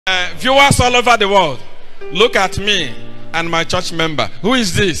Viewers all over the world, look at me and my church member. Who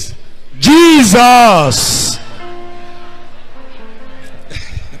is this? Jesus.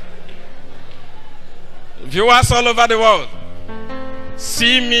 Viewers all over the world,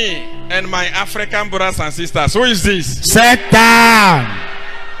 see me and my African brothers and sisters. Who is this? Satan.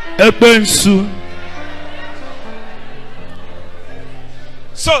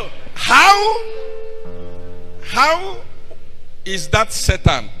 So how is that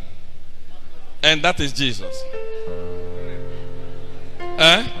Satan and that is Jesus?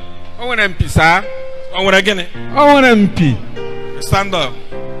 Stand up.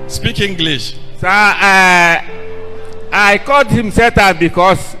 Speak English. Sir, I called him Satan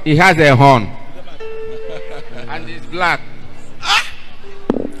because he has a horn and he's black.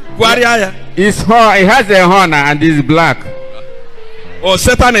 He has a horn and he's black. Oh,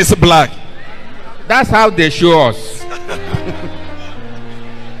 Satan is black. That's how they show us.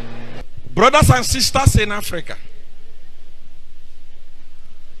 Brothers and sisters in Africa,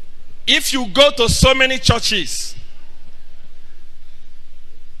 if you go to so many churches,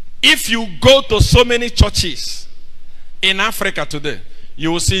 in Africa today,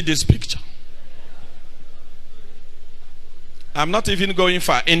 you will see this picture. I'm not even going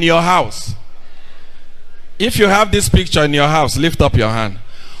far. In your house, if you have this picture in your house, lift up your hand.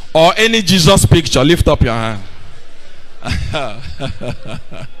 Or any Jesus picture, lift up your hand.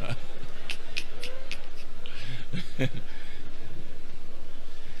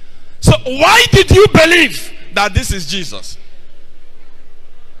 So why did you believe that this is Jesus?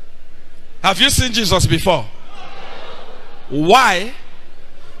 Have you seen Jesus before? Why?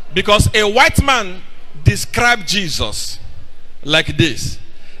 Because a white man described Jesus like this,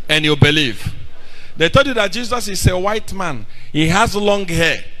 and you believe. They told you that Jesus is a white man. He has long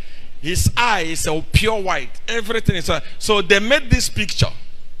hair. His eye is a pure white. Everything is white. So they made this picture.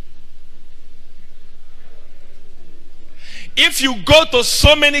 If you go to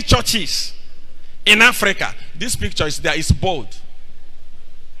so many churches in Africa, this picture is there. It's bold.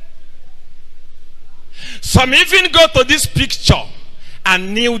 Some even go to this picture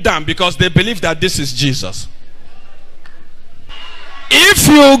and kneel down because they believe that this is Jesus. If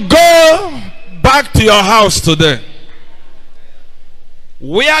you go back to your house today,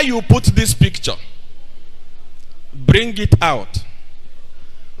 where you put this picture, bring it out.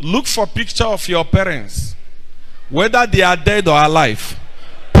 Look for picture of your parents, whether they are dead or alive.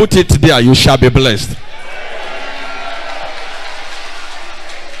 Put it there, you shall be blessed.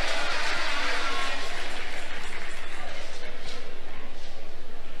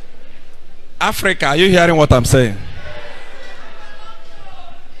 Africa, are you hearing what I'm saying?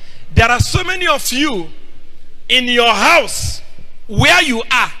 There are so many of you in your house, where you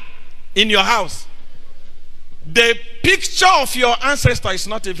are, in your house. The picture of your ancestor is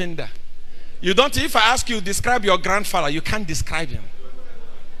not even there. You don't, if I ask you, describe your grandfather, you can't describe him.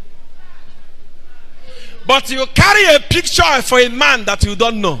 But you carry a picture for a man that you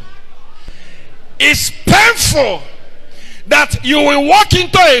don't know. It's painful that you will walk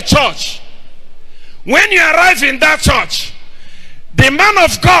into a church. When you arrive in that church, the man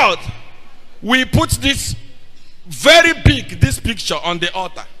of God will put this very big, this picture on the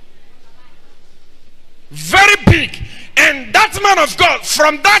altar. Very big. And that man of God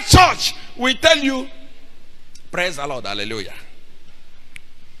from that church will tell you, praise the Lord, hallelujah.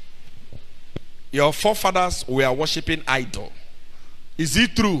 Your forefathers were worshiping idol. Is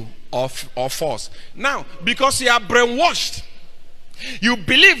it true or false? Now, because you are brainwashed, you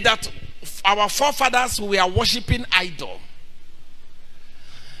believe that our forefathers were worshiping idol.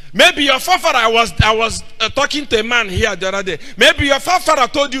 Maybe your forefather, I was talking to a man here the other day. Maybe your forefather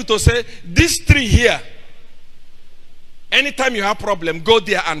told you to say, this tree here, anytime you have problem, go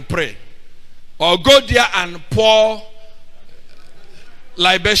there and pray. Or go there and pour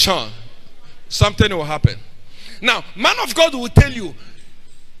libation. Something will happen. Now, man of God will tell you,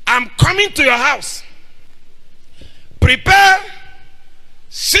 I'm coming to your house. Prepare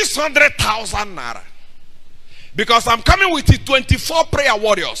 600,000 naira. Because I'm coming with the 24 prayer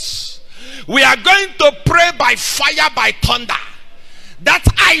warriors. We are going to pray by fire, by thunder. That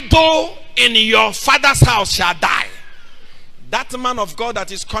idol in your father's house shall die. That man of God that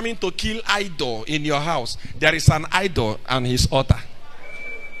is coming to kill idol in your house, there is an idol on his altar.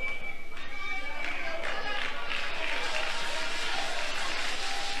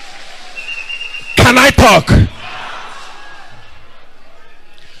 Can I talk?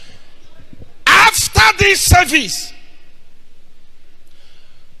 After this service,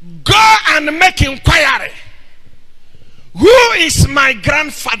 go and make inquiry. Who is my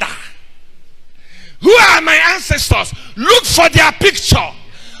grandfather? Who are my ancestors? Look for their picture.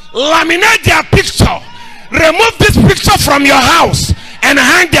 laminate their picture, remove this picture from your house and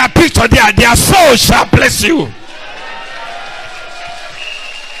hang their picture there. Their soul shall bless you.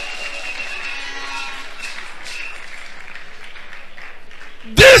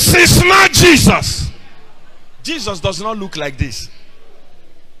 This is not Jesus. Jesus does not look like this.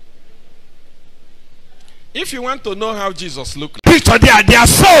 If you want to know how Jesus looks like, picture there, their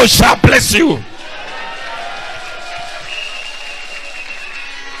soul shall bless you.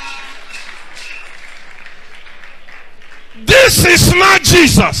 This is not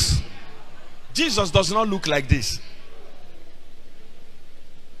Jesus. Jesus does not look like this.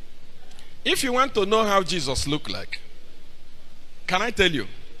 If you want to know how Jesus looks like, can I tell you?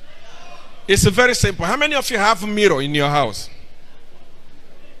 It's very simple. How many of you have a mirror in your house?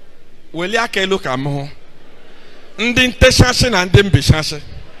 Will you look at me?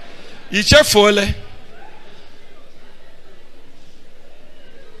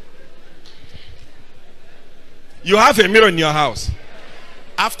 You have a mirror in your house.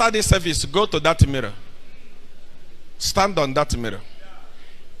 After this service, go to that mirror. Stand on that mirror.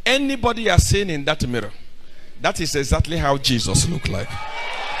 Anybody you are seeing in that mirror, that is exactly how Jesus looked like.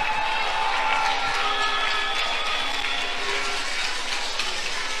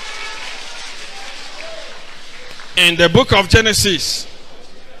 In the book of Genesis,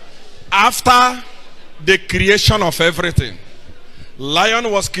 after the creation of everything, lion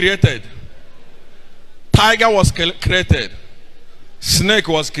was created, tiger was created, snake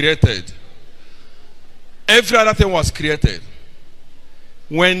was created, every other thing was created.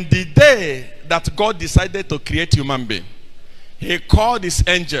 When the day that God decided to create human being, he called his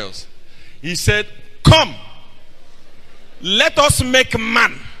angels. He said, come, let us make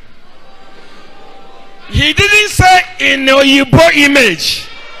man. He didn't say in a Igbo image.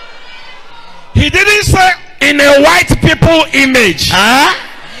 He didn't say in a white people image.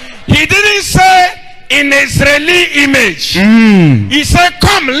 He didn't say in Israeli image. He said,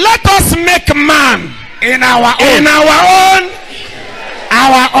 come, let us make man in our own.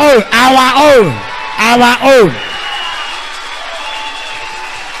 Our own.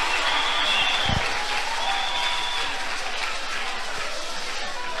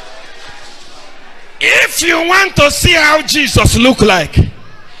 If you want to see how Jesus look like,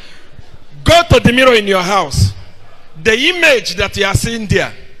 go to the mirror in your house. The image that you are seeing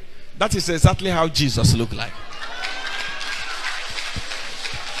there, that is exactly how Jesus looked like.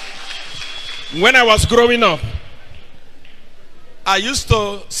 When I was growing up, I used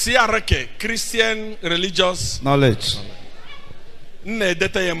to see a Christian religious Knowledge.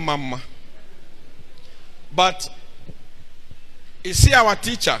 But you see our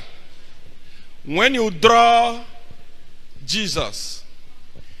teacher, when you draw Jesus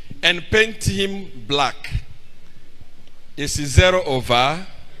and paint him black, it's 0/0.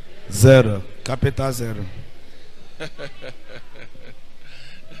 Capital 0.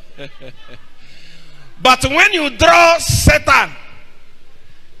 But when you draw Satan,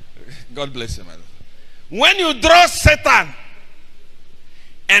 God bless you, man. When you draw Satan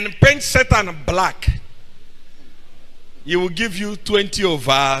and paint Satan black, he will give you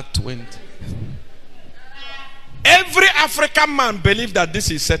 20/20. Every African man believes that this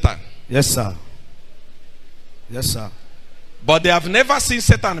is Satan. Yes, sir. Yes, sir. But they have never seen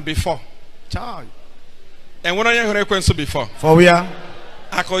Satan before. Child. And when I heard before, For we are.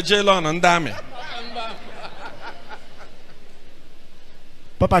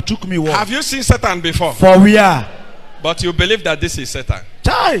 Papa took me what? Have you seen Satan before? For we are. But you believe that this is Satan.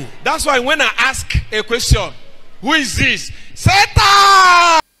 Child. That's why when I ask a question, who is this?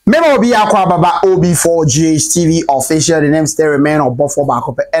 Satan! Memo be akwa baba OB4GH TV official. The name still remain or buffo back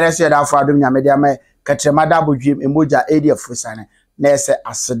up. NSA da for Adom Yamedia me Katremada Bujim emoja area frusane. Nese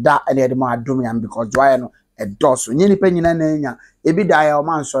aseda and Edmo Adom Yam because Joyano a dosu. Nini penny nanya. Ebi dia o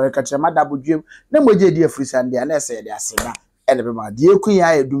man sorry Katremada Bujim. Nemoja dear frusan dia nese dia sina. Elebema die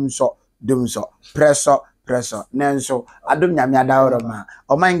kuya dumso presso nenso Adom Yamiada or ma.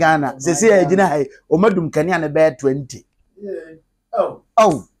 O man Ghana. Se Gina hay o madum Kenya bear 20. Oh.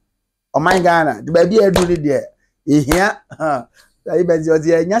 Oh my Ghana, the baby I do it there. You hear?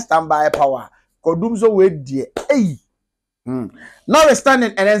 You standby power. Kodumso wait dear. Hey.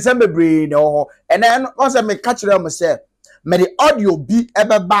 Notwithstanding, and then some brain or and then once I may catch them myself. May the audio be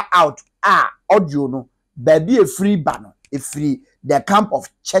ever back out. Audio no. Baby a free banner, a free the camp of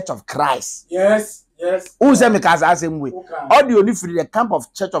Church of Christ. Yes. Who say me cause I same way. Audio only free the camp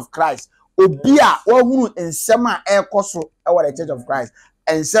of Church of Christ. Obia or who in summer air coso our the Church of Christ.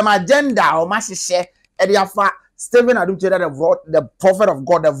 And some agenda or massive share Ediafa Stephen Adom the prophet of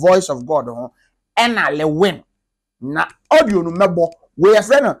God, the voice of God, and I win. Na audio no mebo we a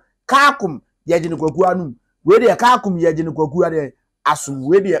friend kakum yagin kwaku anum we de kakum yagin kwaku ade asum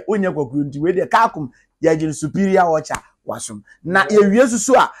we de onya kwaku nti we de kakum yagin superior watcher wasum na ye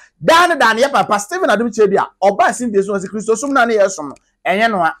wiesusu a dan ye papa Stephen Adom Chebia oba simbe so Kristo sum na ye som enye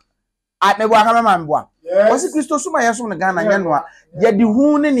no a mebo aka ma mbo a wasi Kristo sum a ye som na Ghana enye no a ye di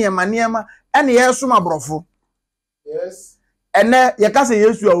hu ne niema ene ye som abrofo yes ene ye ka se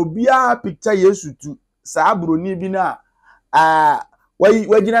Yesu a obia picture Yesu tu sa abroni bi na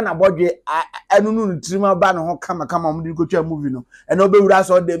wagina na bodwe anunu ntrima ba ne ho kama mu di kotwa movie no ene obewura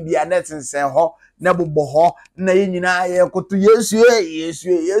so dem bia net nsen ho na bobo ho na yenyina ye koto Yesu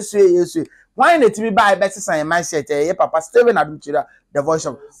why na timi ba be sesan mindset ye papa Stephen Adom Chebia the voice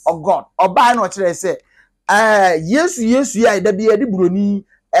of God oba na o kire say Yesu ya da bia di broni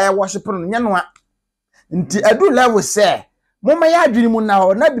worship no nya no nti adu level say mama ya adwini mu na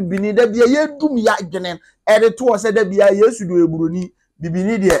ho na bibini da bia ye dum ya adwene ede to o say da bia Yesu do ebroni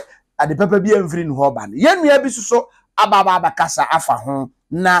bibini de ade papa bia mfiri no ho ba no ye nua bi so ababa kasa afa ho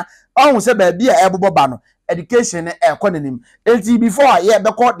na ohun se ba bia ebobo ba no education e nanim enti before ye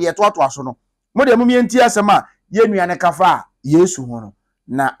be ko de to aso no mo de mumie nti asema ye nua ne kafa Yesu ho no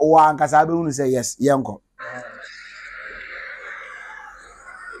na o ankasa be hunu say yes yenko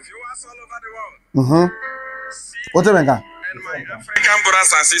What and my African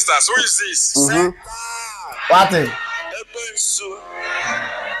brothers and sisters, who is this? What?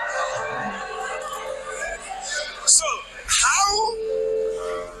 So, how?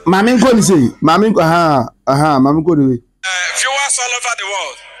 Mami go ni say, mami go mami go the way. Viewers all over the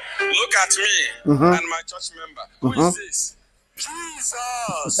world, look at me and my church member. Who is this?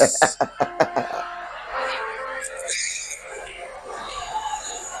 Jesus.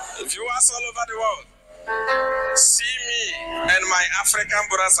 Viewers all over the world, see me and my African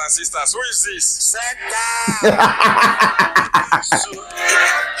brothers and sisters. Who is this?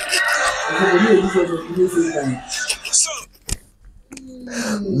 So,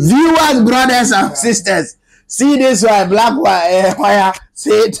 viewers, brothers and sisters, see this one, black wire,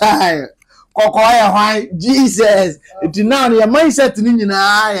 Satan, Kokoya, why Jesus. It now your mindset in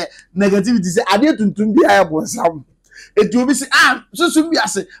negativity. Say, I did to be able some. It will be say, so be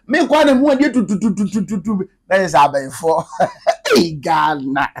as me kwa na mu ade to that is about for hey God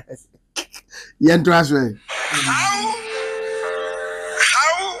na yen transfer how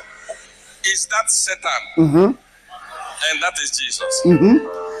is that Satan? And that is Jesus. And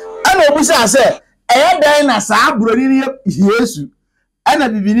obi say dan na sa abroni ni Yesu ana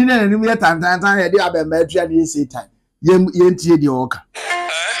bibini na nanim ye tantantan ye de abemadua na Satan yen tie de oka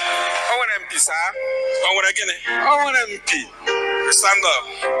Stand up.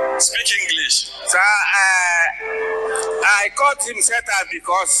 Speak English. So, I called him Satan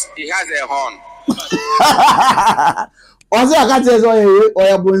because he has a horn. Also, I can't say so.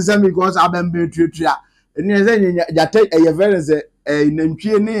 Oya bonsam because abembe tuatua. Eni say jate e very say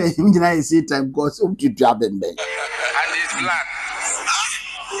nantwie ne him gina Satan because of tuatua bembe. And he's black.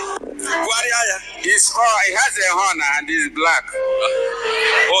 He has a horn and he's black.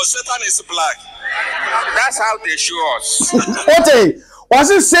 Oh, Satan is black. That's how they show us. Okay,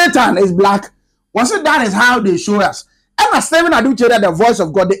 was it Satan is black? Was it that is how they show us? Emma Stephen Adom Chebia the voice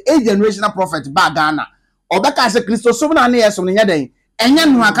of God, the 8th generational prophet ba Ghana. Obeka say Kristo sum na yeso ne nyeden. Enye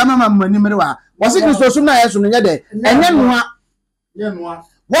no aka mama mani merewa. Was it Kristo sum na yeso ne nyeden? Enye no a.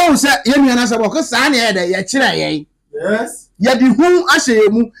 Won say ye nua na say boko sa na ye de ye kire yen. Yes. Ye di hu ahye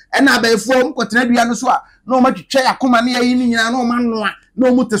mu e na abaefo m kotena dua no so a na o matwetwe yakoma na ye ni nyina na o ma no a na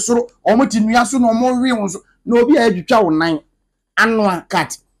o mutesoro o mutinua so na o mo wi won so na obi a adwetwa wonan ano a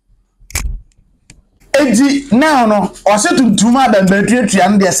cat eji now no o se tuntum abambaduatua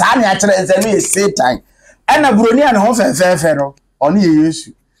no de sa na akere eze no Satan ana buroni a ne ho fefefe no ono ye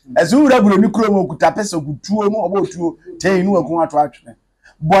Yesu ezu wura buroni kuro mo kuta pesa gutuo mo obotuo ten nu akun ato atwe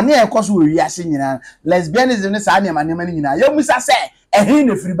bone e koso we wiase nyina lesbianism ne sa na manema nyina ye musa se ehin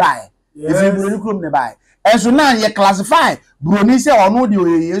na free buy efiri buroni kuro ne buy enso na ye classify buroni se ono de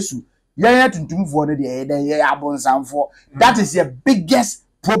oye Yesu ye tuntumfo no de ye abonsamfo. That is your biggest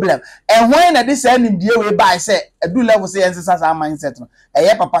problem. And when this end the way by say do level say ancestors mindset no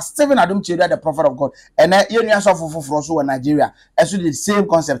papa Stephen Adom Chebia the prophet of God and you know so for so Nigeria as the same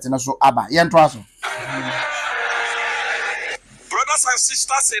concept na so aba yen to aso. Brothers and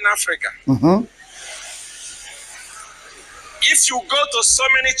sisters in Africa, if you go to so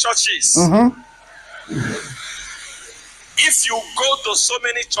many churches, if you go to so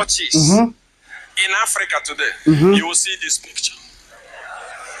many churches in Africa today, you will see this picture.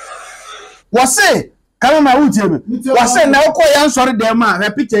 What say? Come on, my wood, what say now? Call young sorry, dear man.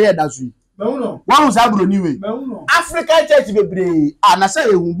 A picture here, that's we. One sabro niwe. African church bebre. Na say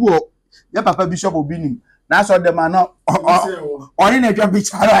ehunbu o. Ya papa bishop obinim. Na so dem na oni na twa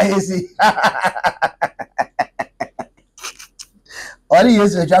picture ayesi. Oni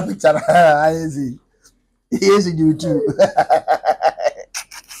yes twa picture ayesi. Yes you too.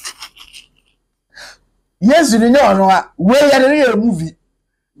 Yes you know no we ya movie.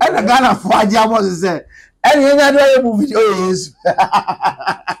 And the Ghana for Ajamos say and you know movie oh yes.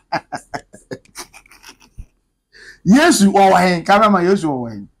 Yes, you are when cameraman. Yes, you are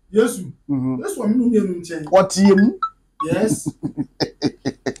when. Yes, that's what me change. What you? Yes.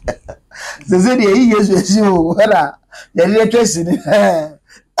 They say yes, you. What? You're interested. Hey,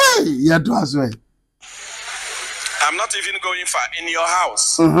 you're too as well. I'm not even going far. In your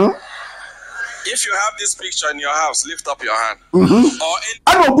house. If you have this picture in your house, lift up your hand. Or in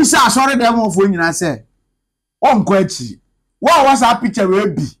I don't push out. Sorry, them on phone. I say, one question. What was that picture?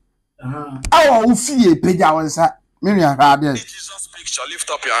 Will be. I want to see a page. I was that. Jesus picture, lift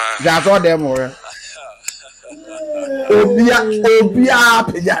up your hand. That's all them were.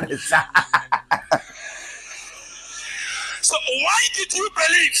 So why did you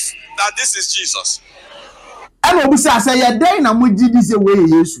believe that this is Jesus? I know say ya dey na mo ji this way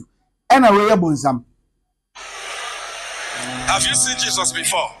Yesu. E na we bonsam. Have you seen Jesus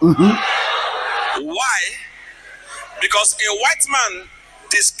before? Why? Because a white man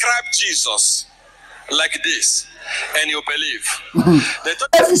described Jesus like this, and you believe.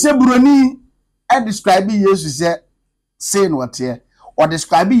 If you say Bruni, I describe Jesus saying what here, or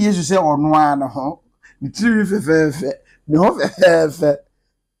describe Jesus say on one ho, the tree no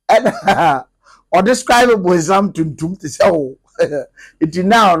or describe bonsam to say oh it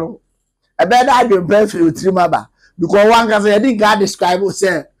now no. I bet I be perfect with Trimaba because one can say I didn't God describe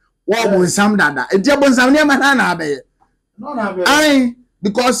say what was some that it was some near Manana Bay. No, I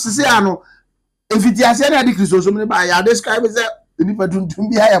because say I know if it is any Christ so many by I describe it to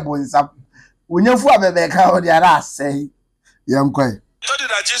be higher boy some when you for the how the other say young quite. I told you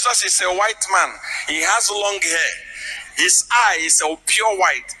that Jesus is a white man. He has long hair. His eye is a pure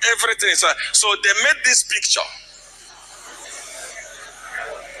white. Everything is so they made this picture.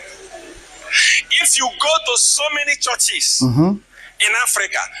 If you go to so many churches in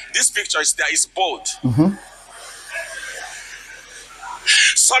Africa, this picture is there, is bold.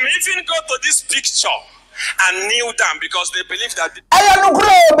 Some even go to this picture and kneel down because they believe that. I don't know,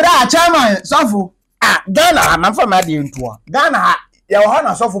 bra, chairman, Sofu. Ah, Ghana, I'm from Duah. Ghana, your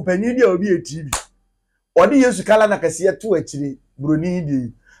honor, Sofu, Penny, will be a TV. Or the use to Kalana Cassia to actually,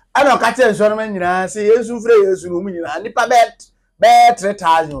 Bruni. I don't catch a sermon, you say, yes, you free, yes, you mean, and the pabet. Better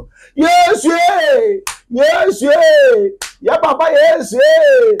time. Yes, yes, ya papa, yes,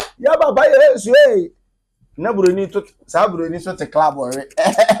 ya papa, yes, never need to Sabro need to club or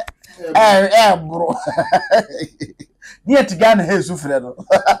bro. Near to Ghana, hey, Sufredo.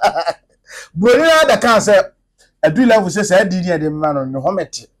 Bruna, the cancer, a do level says, I did the man on the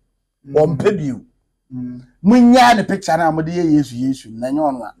homety. One pebu. Munya the picture now, my dear, yes,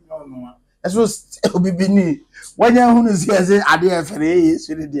 Nanona. As was be beneath. When you is here, I dare for years,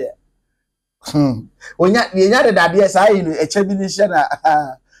 dear. When you had that, yes, I know a champion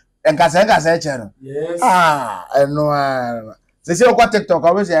and Casanga channel. Yes. Ah, I know. They say, what TikTok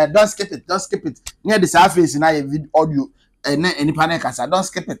always say, don't skip it. Near the surface in I video audio and any panic. I don't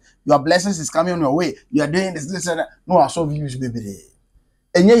skip it. Your blessings is coming on your way. You are doing this and no, I saw views, baby.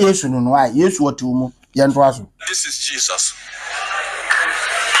 And yes, you know why. Yes, what you This is Jesus.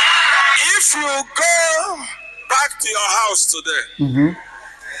 If you go back to your house today,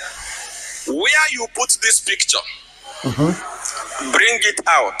 where you put this picture, bring it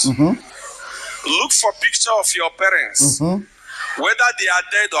out. Look for picture of your parents, whether they are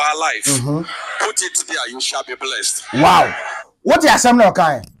dead or alive. Put it there, you shall be blessed. Wow. What you assembly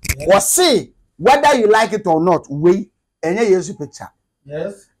okay? Was say whether you like it or not, we any use picture.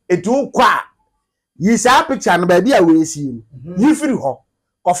 Yes. It will qua. You say picture and baby I see you. You free her.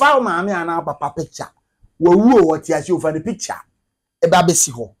 Kofa maami ana papa picture. Waoo what you see over the picture. Eba be si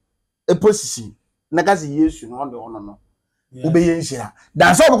ho. E posisi. Na ka se Yesu no de ono no. Ube yenhira.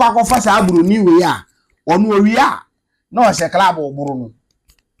 Dan so kwa kofa sa aburu ni we a. Onu owi a. Na o se club oburu no.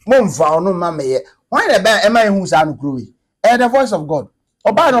 Momfa ono ma meye. Why the be e ma ehu sa no kro we. The voice of God.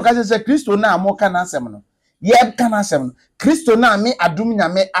 Oba no ka se Kristo na amoka na asem no. Ye ka na asem no. Kristo na me adum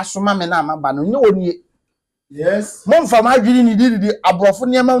nyame asoma me na amaba no. Nye oni. Yes. Mom from my dream did abrofo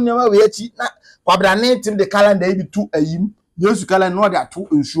niam we achi na kwabra ne tim the calendar e bi tu ayim Yesu calendar no dey to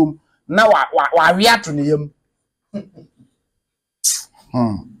nsuom na wa we ato ne yam.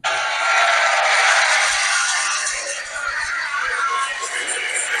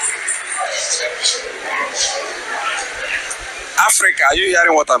 Africa, are you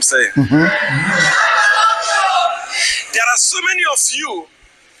hearing what I'm saying? There are so many of you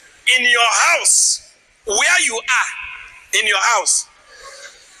in your house, where you are, in your house.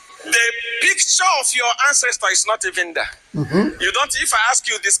 The picture of your ancestor is not even there. You don't, if I ask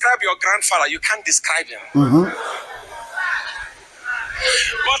you, describe your grandfather, you can't describe him.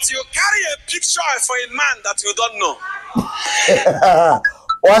 But you carry a picture for a man that you don't know.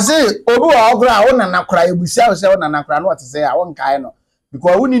 Was it Obu Agra on and Akra, you sell and Akra, what to say? I won't kind of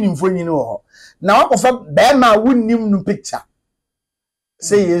because I wouldn't inform you know. Now, I prefer Bama wouldn't even picture.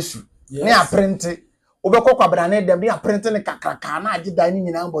 Say yes, near print it. Obekoka brane dem dia printing kakraka na agi dan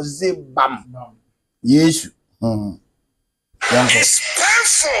nyina mbo ze bam. Yes. It's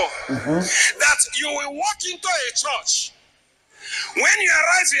painful that you will walk into a church. When you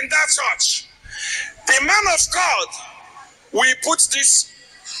arrive in that church, the man of God will put this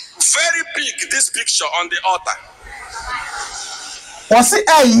very big picture on the altar. Was it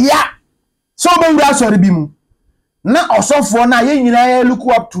ya? So be we sorry bi mu. Na osofo na ye nyina look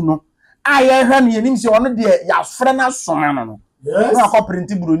up to no. I heard me him say on de ya frɛ na soma no. Yes. Na akɔ print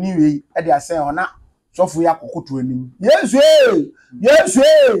broni we e de asɛn ona sofo ya kokoto anim. Yes we. Yes we.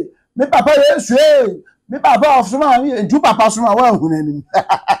 Me papa yes we. Me papa of soma nju papa soma wa hu nanim.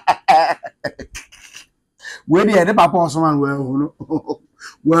 We de papa of soma wa hu no.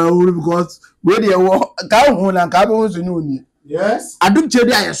 Well, because we de wo ka hu na ka bo so ni. Yes. Adum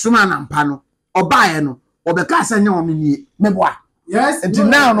chedi aye soma na mpa no. Obaye no. Obeka asanya o menie. Meboa. Yes. And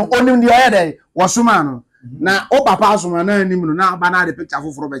now no only the other was sumano. Na o papa suma na anim no na ba na the picture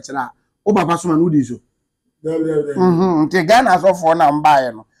foforo be kira. O papa suma no di so. Nke Ghana so for na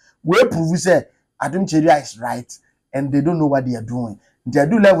mbae no. We prove say Adum Cheria is right and they don't know what they are doing. They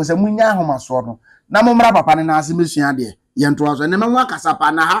do level say munya ahomaso no. Na momra papa ne na ase mesua de. Ye nto aso ne menwa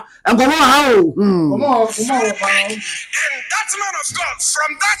kasapa na ha. Enkomo ha o. And that man of God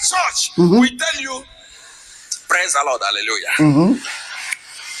from that church we tell you praise the Lord, hallelujah.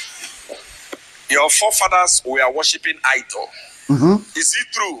 Your forefathers were worshiping idol. Is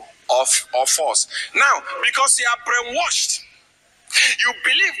it true or false? Now, because you are brainwashed, you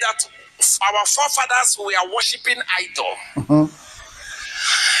believe that our forefathers were worshiping idol.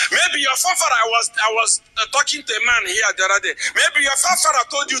 Maybe your forefather, I was talking to a man here the other day. Maybe your forefather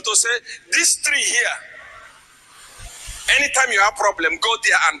told you to say, this tree here, anytime you have problem, go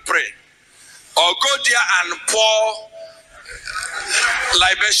there and pray. Or go there and pour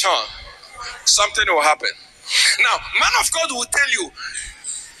libation. Something will happen. Now, man of God will tell you,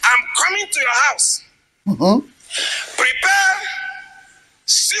 I'm coming to your house. Prepare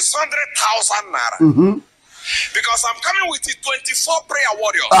 600,000 naira. Because I'm coming with the 24 prayer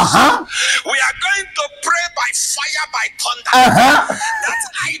warriors. We are going to pray by fire, by thunder. That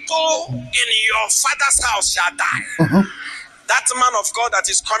idol in your father's house shall die. That man of God that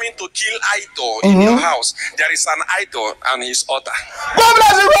is coming to kill idol in your house, there is an idol on his altar. God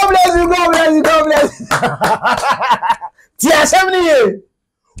bless you, God bless you, God bless you, God bless you. Tia 70 years.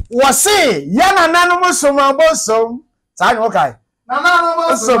 Wase, yana nanu musoma bosom. Tani okay. Nanu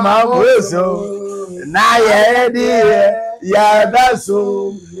musoma bosom. Na yedi ya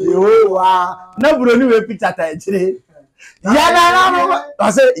daso Yehowa. Na buroni we picture ta echire. Yana nanu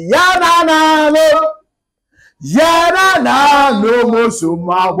wase yana nanu. Yana nanu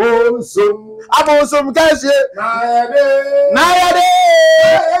musoma bosom. Abosom kashe. Na yedi.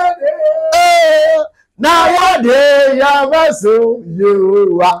 Na yade ya baso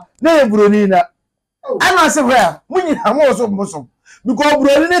Yehowa. Na buroni na. Ana se where munyina mo so muso because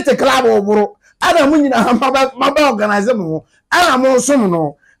buroni ne te club oburo ana munyina maba organize mo ana mo so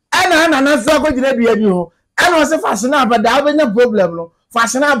no ana na so akogina bia bi ho ana se fashion abada abenya problem no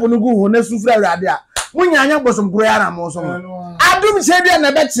fashion abu no gu ho na sufra awade a munyina anya bosom buro ya na mo so no adum se bia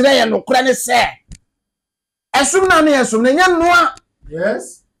na be kire ye no kura ne se esum na ne esum ne nya noa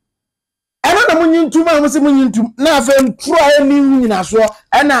yes ena na munyintum a musi munyintum na afem tro ani nyina so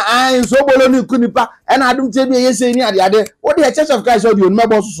ena an so bolo ni kunipa ena adum te bi yese ni ade wo de Church of Christ audio no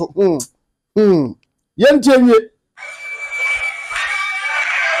mabo so yentenye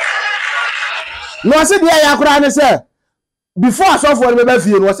no se dia ya kura ne se before so for be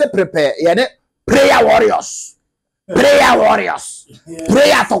fie no se prepare ye ne prayer warriors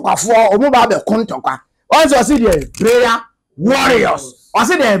prayer tokafo omo ba be kontokwa on so se dia prayer warriors I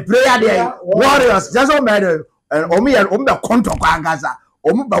say the prayer there warriors just so matter and omi be konto kwa ngaza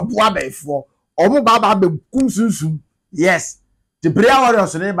omi ba bua be fo omi ba be kumsunsun yes the prayer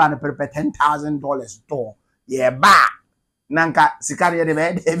warriors ne ba na prepare $10,000 to ye ba nanka sikari de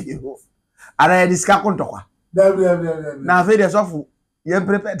be de bi ho ara de ska konto kwa na fe de so fu ye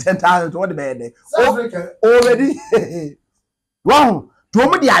prepare 10,000 to what be de already Wow, to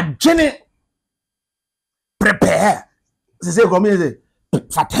me they are gene prepare. Say come here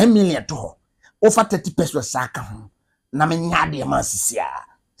for 10 million to over 30 pesos saka ho. Na me nya de man sisia.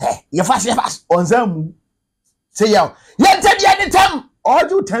 Hey, you fast on them. Say yo, you tell the time. All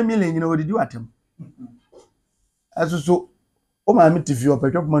you 10 million, you know what did you at him? As so, oh my meet if you up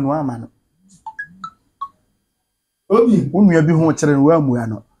a job man one man. Obi, Who may be home children where we are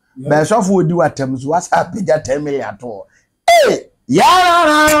not. But so would do at times what's happening at 10 million at all. Hey,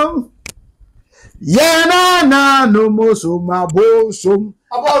 yeah, na no more so my bosom.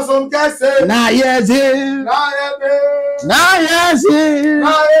 about some guys say, Na yes,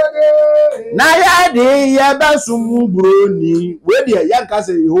 na ya de ya ba sumu broni. We de ya ka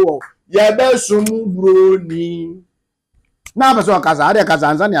say ho. Ya ba sumu broni. Na ba so kasa, ade kasa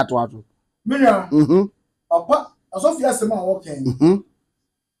anza ni ato. Mira, papa, Asofia Sema walking.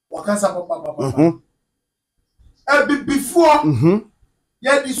 Wakasa papa. Before,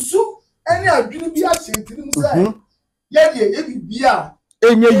 yeah, the soup, any adrenaline be a shit in the side. Yeah, be a.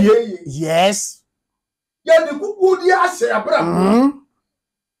 Yes. Yeah, the good would ya say a brother.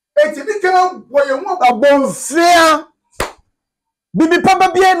 It's a little boy, you want A bon fair. Bibi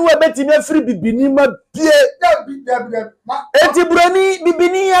papa bien we beti na free bibi ni ma pie. Eti broni bibi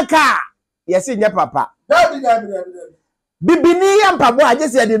ni ya ka. Yes, nya papa. Bibi ni ya mpabo aje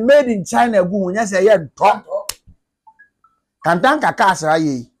say they made in China gu nya say ye nto. Kantan kaka asra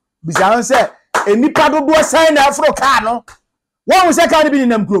ye. Bisa on say enipa dodo sign na afro car no. One say car bi ni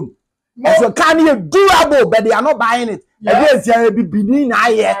nam krom. So car ni durable but they are not buying it. Again say bibi ni na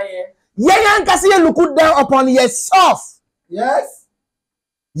ye. Ye yan ka say look down upon yourself. Yes.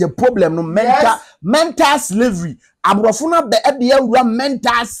 Your problem no mental slavery. Abrofuna be e de awura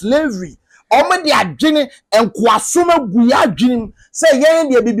mental slavery. Omo de adwene enkwasoma guya adwene say yen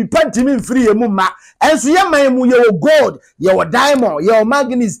de bibi pantimi mfiri emu ma. Enso ye man mu ye gold, ye diamond, ye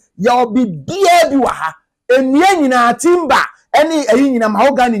manganese, ye bibia bi wa ha. Enua nyina timber ene ayi nyina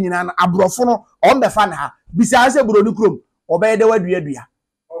mahogany nyina na abrofo no ombefa na ha. Bisa ase buroni krom obeye de wadua.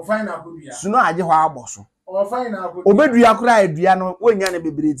 O fine akudua. Suno aje ho aboso. Obedua kura adua no wonya na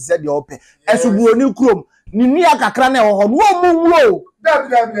bebre ti se de ope esubuo ni krom ni nia kakra na ho no wo mu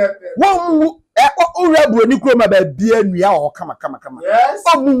wo mu owura buo ni krom ba bia nua ho kama yes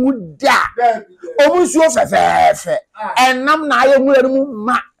o mu da o mu suo fefefe enam na aye mu mu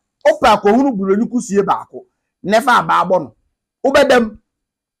ma opa ko hunu buo ni kusie baako nefa ba abo no obedam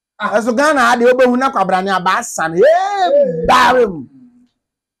eso Ghana ade obehu na kwabrane aba san barem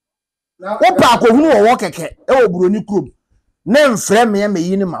opa ko hunu wo keke e wo buroni krom na mfre me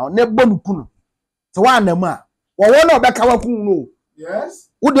yi ni ma na bonu kunu so wa na mu a wo na obeka wa kunu no yes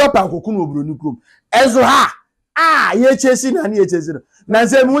wo de opa ko kunu buroni krom ezo ha ye chesi na ye chesi na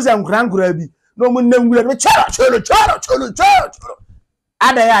nse mu se nkran bi no mu na ngura choro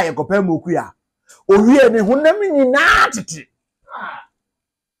ada ya ye kopa mu ku ya owie ni hunam nyina tete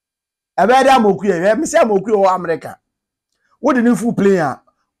ebe da mu ku ya me se mu ku o America wo de ni full player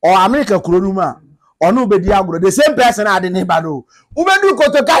or America Kurunuma, or no be agro, the same person had in Hebado. Ubedu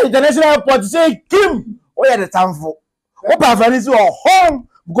Kotoka International Airport say Kim, or at the time for Opa Faris or home,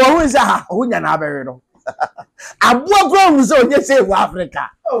 go is a Hunyana Berino. I walk wrong so you say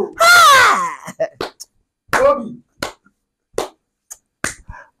Africa. Oh,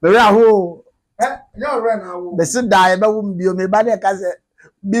 Who no, run the sit die, but won't be me by the Kaza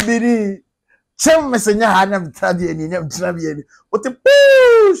Bibini. Some messenger had them traveling. What the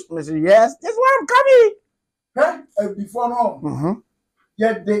push? Yes, that's why I'm coming. Before no,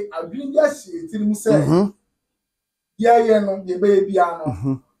 yet they are doing just it. Say, yeah, no, the baby,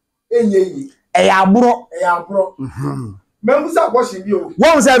 no, bro. Members are watching you.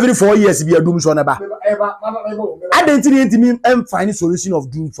 Once every 4 years, be a doom son about. I didn't mean and find a solution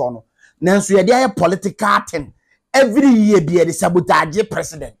of doom son. Nancy, a political thing. Every year, be a sabotage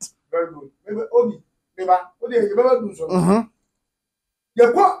president. Very good. Obi, you better do so.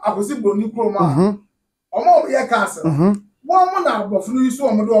 You go, I was in Brony Croma. Omo ye castle. One man out of Louis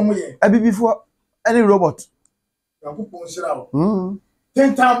Omo ye. I be before any robot. You put on shroud.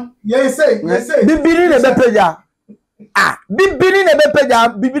 10 time, yes, say. Bibini ne bepeja. Bibini ne bepeja,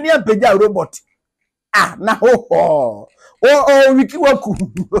 bibini and peja robot. Na ho. Wiki waku.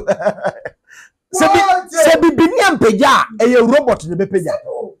 Se bibini and peja, a robot ne bepeja.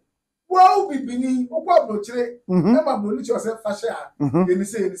 Wow, bibini, okwa blochire, na ma bloni chose fashion. You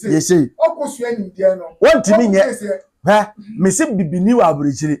say. Okosua ni dia no. Want me nye. Me se bibini wa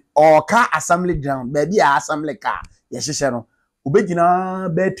blochire, o ka assembly ground, baby a assembly car. Ye hihye no. Obegina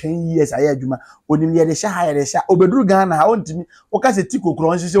be 10 years aye adwuma. Onim ye de hye obeduru Ghana ha ontimi. O ka se tiko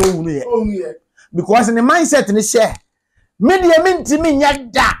kro nhihye ohunu ye. Because in the mindset ni share. Media mintimi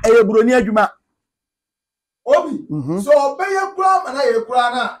nyada e broni adwuma. Obi. So be ye kura na ye kura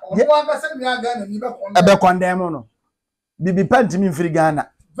na ono aka se mi aga na ni be condemn. Ebe condemn no. Bibi pantimi mfiri Ghana.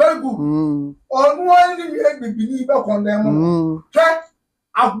 Very good. Ono ani ni bibi ni be condemn. Try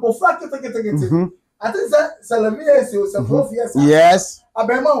abofra kete. I think that Salamias is a 4 years. Yes.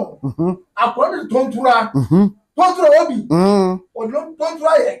 Abemo. According to Tontura. Tontura Obi. Or no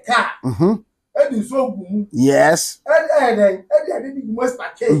Tontura a car. And is so boom. Yes. And the most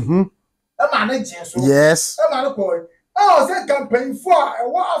package. A manager. Yes. A man boy. Oh, that campaign for a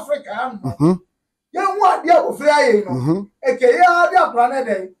war Africa. Young one, the other fly. A Kyei, the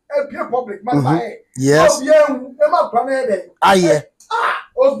planet, a pure public man. Yes. Young, Emma planet. Ah, yeah.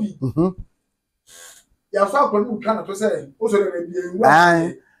 Obi. Ya fa ko ni kan to say o so le bi ewu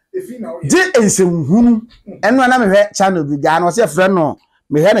efi na o di ensehunu eno na me hwe channel bi ga na o se frɛ no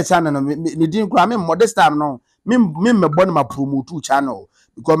me hwe ne channel no me din kura me modest time no me bɔ no ma promote channel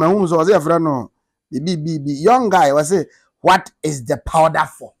because me hu so o se frɛ no bi young guy was say what is the powder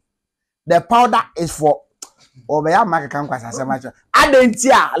for? The powder is for obeya mark kan kwasa se ma cho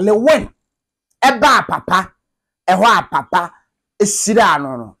adenti a le win e ba papa e ho a papa e sira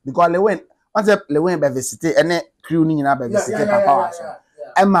no because le win once le win be visit ene crew ni nyina be visit papa wa so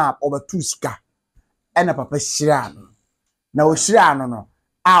ema obetu sika ene papa shira no na o shira no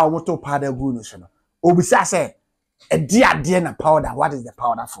a o moto powder gu no so no obisa say e di ade na powder, what is the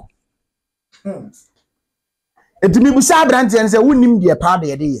powder for? Edimi busa brand en say wonim de powder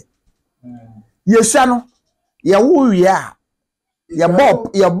ye de ye hwa no ye wo wie a ye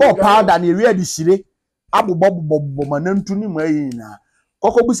bob powder na ye wie de shire abobobobbo manantu ni mayi na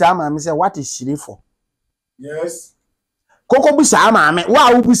Koko busa mama say what is shire for? Yes. Koko busa mama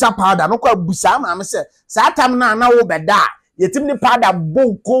wa wo busa powder no kwa busa mama say sa tam na wo beda yetim ni powder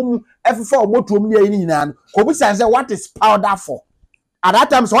bo kom efefa omotom ni ayi nyina no ko busa say what is powder for? At that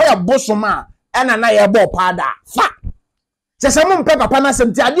time so ya bosoma ena na ye bo powder fa se mo mpe papa na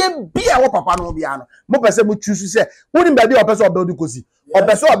sem ti ade bia wo papa no bia no mo pese mo chusu say woni ba bia opese obuild kosi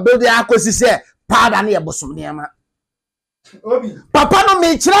opese obuild akosi say powder na ye bosom ne ma Obi. Papa no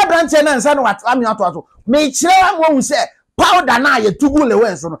me chira branche na nsa no watami ato me chira won say powder na ye tugu le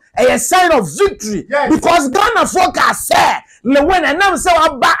wen so no a sign of victory. Yes. Because Ghana focus say le wen enam say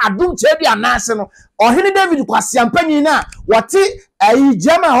waba adum chebi anase no ohini David kwasiampanyi na wati ayi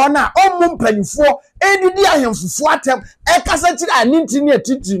jama ho na omum panifo edidi ahemfufu atem e kasa chira aninti ni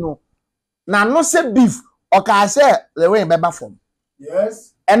atiti no na no say beef o ka say le wen beba form.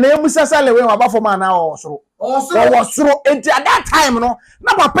 Yes. And then Musasa le wen waba form na o soro. Osoro enti at that time no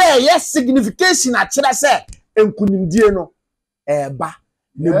na papa yes signification a kira say enkunimdie no eba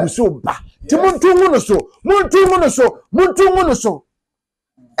nebuso ba ti muntungu no so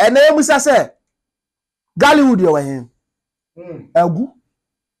ene emusa say Hollywood yo hen agu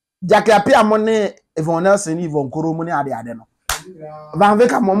jakapia amone Evon Nelson Evon Koromu ni ade no van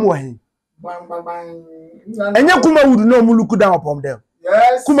veka momo hen enye kuma wudu no muluku down upon them.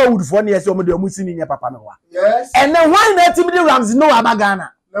 Yes. Kuma would for near some of the Musini papa no. Yes. And then why not Timothy Rams no Abagana?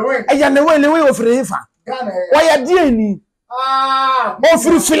 And the way of Rifa. Why a dear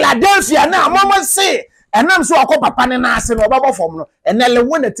free Philadelphia now, Mama say, and I'm so a copper panas and Baba form. And then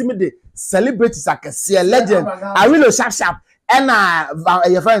when the Timothy celebrities I can see a legend. I will sharp and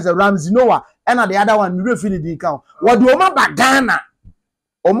your friends Rams Noah and the other one you refili the count. What do Oma Bagana?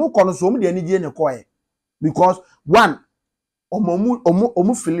 Omo consume the energy in the coy because one.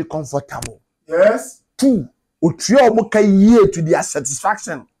 Omu feel comfortable. Yes. 2, otrio omu ka yie to their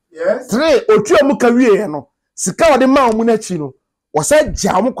satisfaction. Yes. 3, otrio omu ka wie no. Sika ode ma omu na chi no. Wo se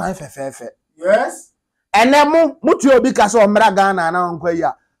ja omu kwan fefefe. Yes. Enemu mutu obi ka so omra Ghana na nkwa yi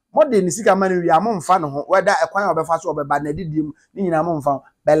a. Mo de ni sika mani wi a mo mfa no ho. Whether ekwan obefa so obeba na didim ni nyina mo mfa.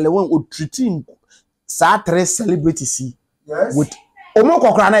 Belle won otreating sa 3 celebrities. Yes. With omu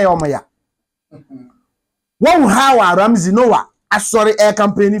kokora na ye omu ya. One how Ramsey Noah sorry air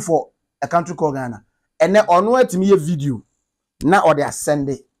company for a country called Ghana. And then on what me a video. Now or they are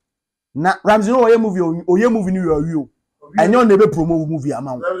sending. Now Ramsey Noah movie or you movie you. And you never promote movie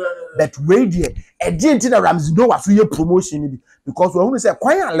amount. But wait there. A didn't tell Ramsey Noah for your promotion because when we say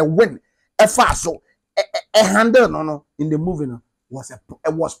quietly win a fast so a handle no in the movie no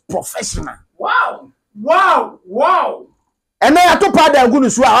was professional. Wow. Wow. And then I took part of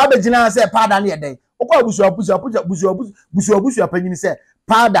good so I be say pardon here day. Okwa busu apanyini say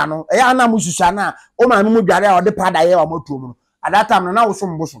powder no e ya na mususa na o ma mu dware a ode powder ye wa motuom no at that time na wo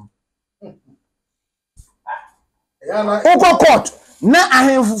som bosom okwa court na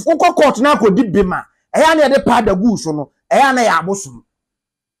ahemfu okwa court na akodi bema e ya na de powder gu so no e ya na ya bosom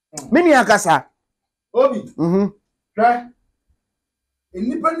mini akasa Obi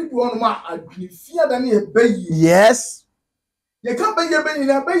Independent one ma adwifia da na ebayi. Yes. Ye kan bayi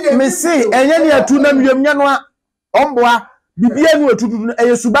na bayi. Me say enye ne atu na miam nya no a omboa bibia nu atudu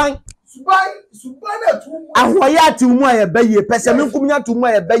eye suban. Suban atu. Ahoya ati mu aye bayi pese me nkum nya atu mu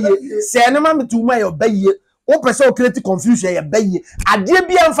aye bayi. Se ne ma me tu mu aye bayi. O pese o create confusion aye bayi. Ade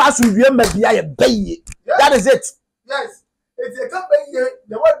bia mfa so wie ma bia aye bayi. That is it. Yes. It's a kan bayi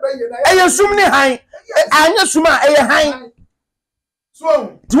the word bayi na. Eye sum ne han. Anya sum a eye han.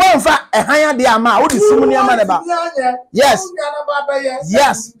 So, do you want a higher de ama? What is summoning a man about? Yes,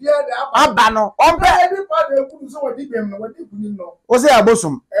 yes, Abano, what's a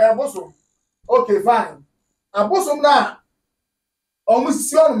bosom? A bosom. Okay, fine. A bosom now.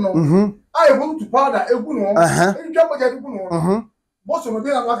 Almost no. I want to powder a good one. And jump at a good one. Bosom will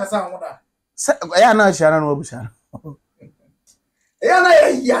be like a sound. I am not Sharon Robson.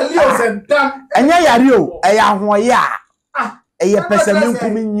 Yalios and damn. And Yario, I am ya. Eye pese me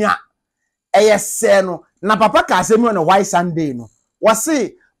nkumi nya eye se no na papa ka asemi on white Sunday no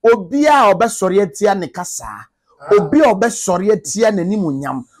wase obi a obesori atia ne kasa obi a obesori atia ne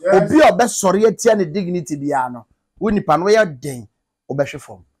nimunyam obi a obesori atia ne dignity bia no woni pa no ye den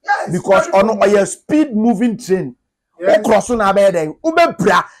obehwefom because ono oye speed moving train o cross na be den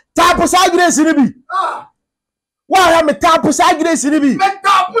ubepra tap sa grace ni bi wa ha me tap sa grace ni bi me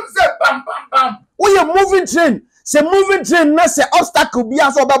tap se bam bam bam we moving train. Se moving train na se obstacle bi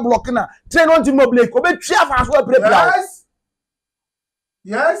aso be block na train on to mobilate ko be twa fa so prepare. Yes.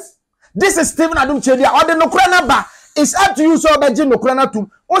 Yes. This is Stephen Adom Chedia or the nokra na ba. It's up to you so be je nokra na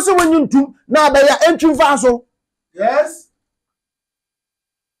tum. Also when you tum na be ya entwum fa so. Yes.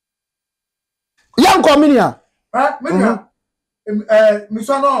 Yan kominia. Minia.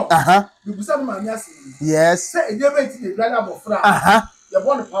 Misono. You be some man yasi. Yes. Say e dey make the dry abofra. You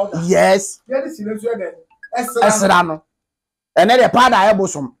burn the powder. Yes. There is silence there. Esra no. Ene de powder e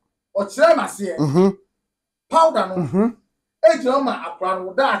bosom. O kire ma se. Powder no. E jira ma akra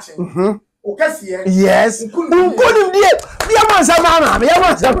no da ache. O kase. Yes. Nkunim die. Bia mo nsa ma me, ya mo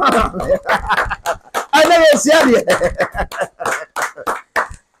nsa ma. Ana ye sia die.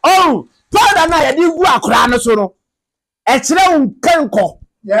 Oh, powder na ye di gu akra no so no. E kire unkanko.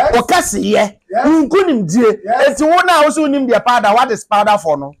 Yes. O kase ye. Nkunim die. Eti wo na wo so nim de powder, what is powder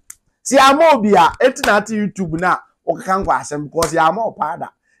for no? Si amobia eti na ati YouTube na okaka nkwa asem because ya mo powder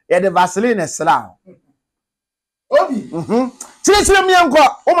ye de Vaseline esla Obi chire mi enko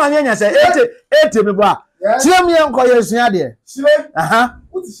o ma nyanya se ete me bo a chire mi enko ye sua de chire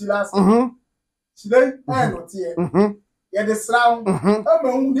uti chilas chire ai no tie ye de sraw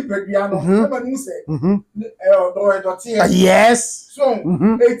ama hu ni padua no ama nu se do tie yes so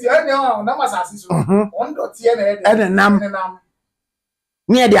eti anya na masasi so on do tie na ye de nam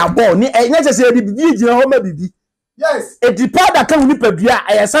ni de abo ni nya che se bibi gina ho ma bibi yes eti powder kan ni padua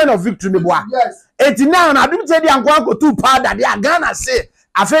a sign of victory me bo a yes eti now na adum che de anko akotu powder de Ghana se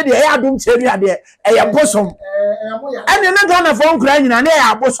afa de e adum che de ade e ye bosom ene na Ghana fo nkura nyina na e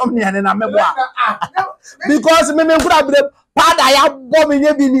abosom ne ene na me bo a because me nkura bre powder ya bo me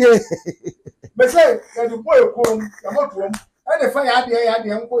nye bi ni e me say e du boy ko ya mo tuom ene fa ya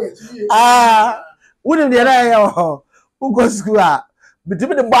de nko e ti woni de na e o ugo school a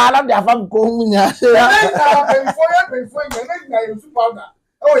bitimi de bala de afam ko hunya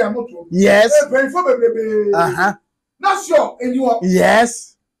yes not sure anyone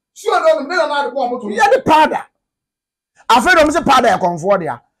yes sure no me na de moto ya de powder afred o me se powder e comfort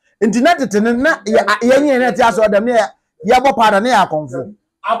dia internet na ya nyi na ti aso dem na ya bo powder na ya comfort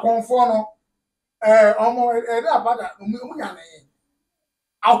no omo e da powder mu nya na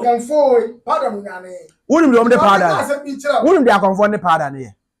akonfo powder mu nya na woni de powder woni de akonfo ne powder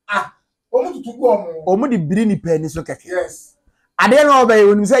ne omu tutugu omu de biri ni pani so keke yes ade na obey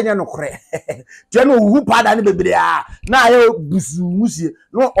woni se nya no kore je no hu powder ne bebere na aye busu musie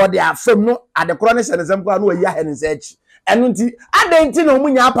no ode afam no ade koro ne senesem kwa no ayi ahe se echi eno nti ade nti na omu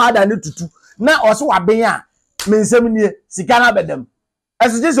nya powder ne tutu na ose waben a mensem nie sika na bedam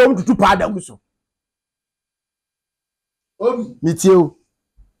esije se omu tutu powder guso obi mitio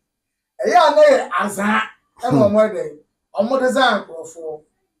eya na azan e mo mo de omo design crofo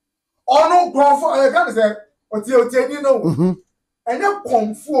onu crofo e kan se oti di no enye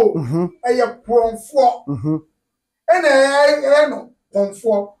konfo eye crofo ene no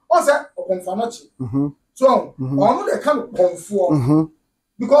konfo o se konfo no chi so onu de kan konfo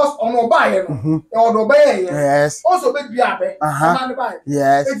because ono buy no e odo buy yes also be bia be na buy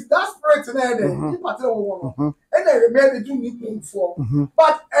yes it's that spirit na there you party wo no and they made it to need konfo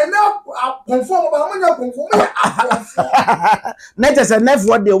but enough konfo ba mo nya konfo mo na just enough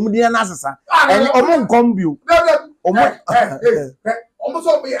what they omudi na asesa and omo nkom bio almost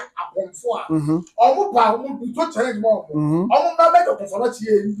all be a comfort. Almost by almost to challenge more. Almost not better for us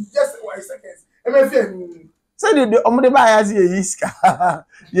here in just 1 second. Say the omode ba ya se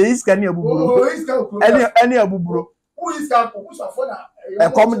yiska ni abuburo any abuburo who is that who so for na e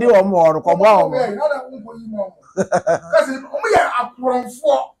kom de omo or ko ba omo na na unko yi mo kasi omo ya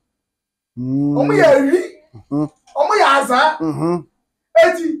apronfo omo ya ri omo ya aza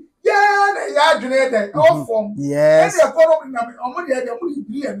eti ya na ya dwene de all from yes e ko na omo de omo di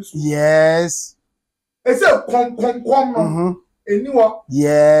bri en so yes e se kom no eniwo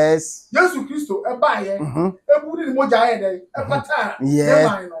yes Jesus Christo e ba ye e bu ni moja ye de e pata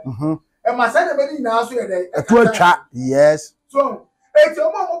yes e ma say de be ni na so ye de e to atwa yes so e ti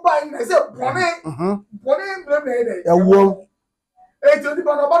omo ba ni say bone mbre de e wo e ti odi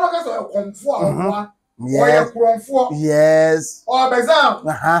ba no ka so e konfo awa yes yes o be zam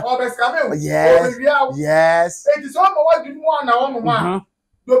o be scam yes yes e ti so mo wa dun mu ana wo ma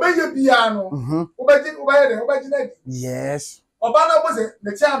do be ye bia no o be ji na yes oba na bo se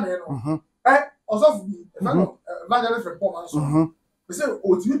the chairman no osofu bi evangelist report so we say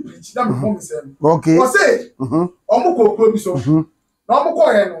o ti preach that me come say okay o say omo kokro bi so na omo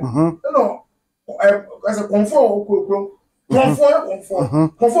ko ye no as a comfort kokro comfort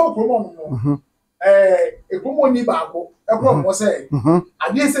mo ekomo ni ba ko ekro mo say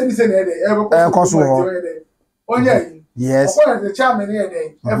ade se ni se na e be ko so onye yes of the chairman here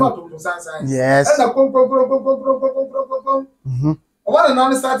then ever to sansan yes and the kom what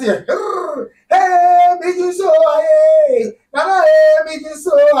an start here hey big so hey nana hey big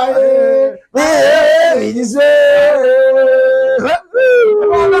so hey big so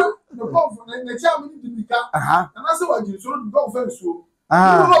the kom the chairman di bika and I say what you so do fence so you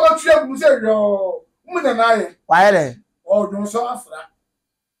ah know what you am say yo mu na ye why there oh don't so afra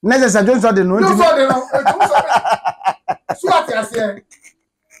necessary don't so the no don't so the no so ati ase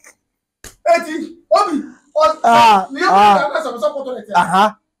eti obi ni na so so koto eti o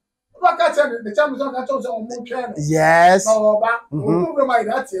ka che the chairman so ka cho so mo twa no yes na oba o mu ma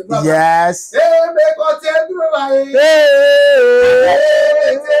ida ti e yes me ko te duro ba me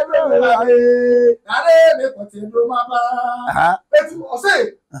ko te duro ma ba eti o say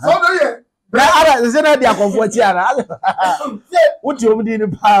so do ye bra ara ze na dia comfort ara uti omdi ni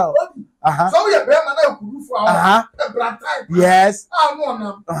pa so ye be ma na kurufu awo bra type yes no na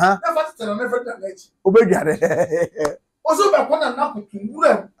never tell never that lechi obedware oso be ko na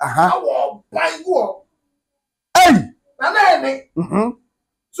kutungura awo bai go ei na ene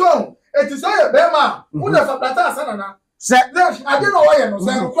so eti so ye be ma wo na fa plata asa na se ade no wo ye no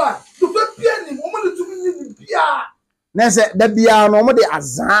se kwa to fe pia ni mo mo tumi ni bia na se da bia no mo de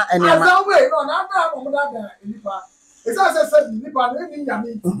azan enema azan we no na na mo da ga nipa esa se nipa na ni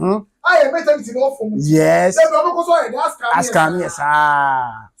nyame I made it no for me. Yes. Then we go so ask me yes. So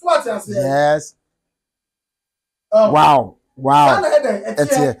what you say? Yes. Wow.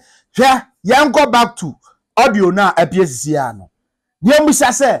 Hwɛ yɛn go back to audio na APSC ano. Deɛ mu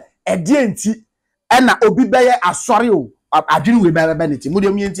sha se ɛde enti ɛna obi bɛyɛ asɔre o adwene we bɛbɛ ne ti. Mu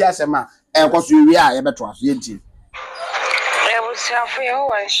deɛ mu yɛnti asɛm a ɛnkɔ so wi a yɛbɛto aso yɛnti. Siafu ya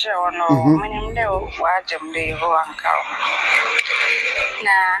huwa show no mwenye mdeo waje mdeo wankao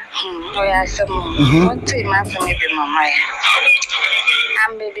na oya semu mti mafanya bi mama ya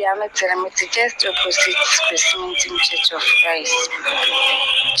am baby I'm just opposite Christmas Church of Christ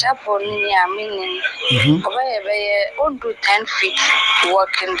chapel ni amini obaye on do 10 feet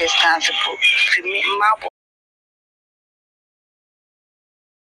walking distance for me mabo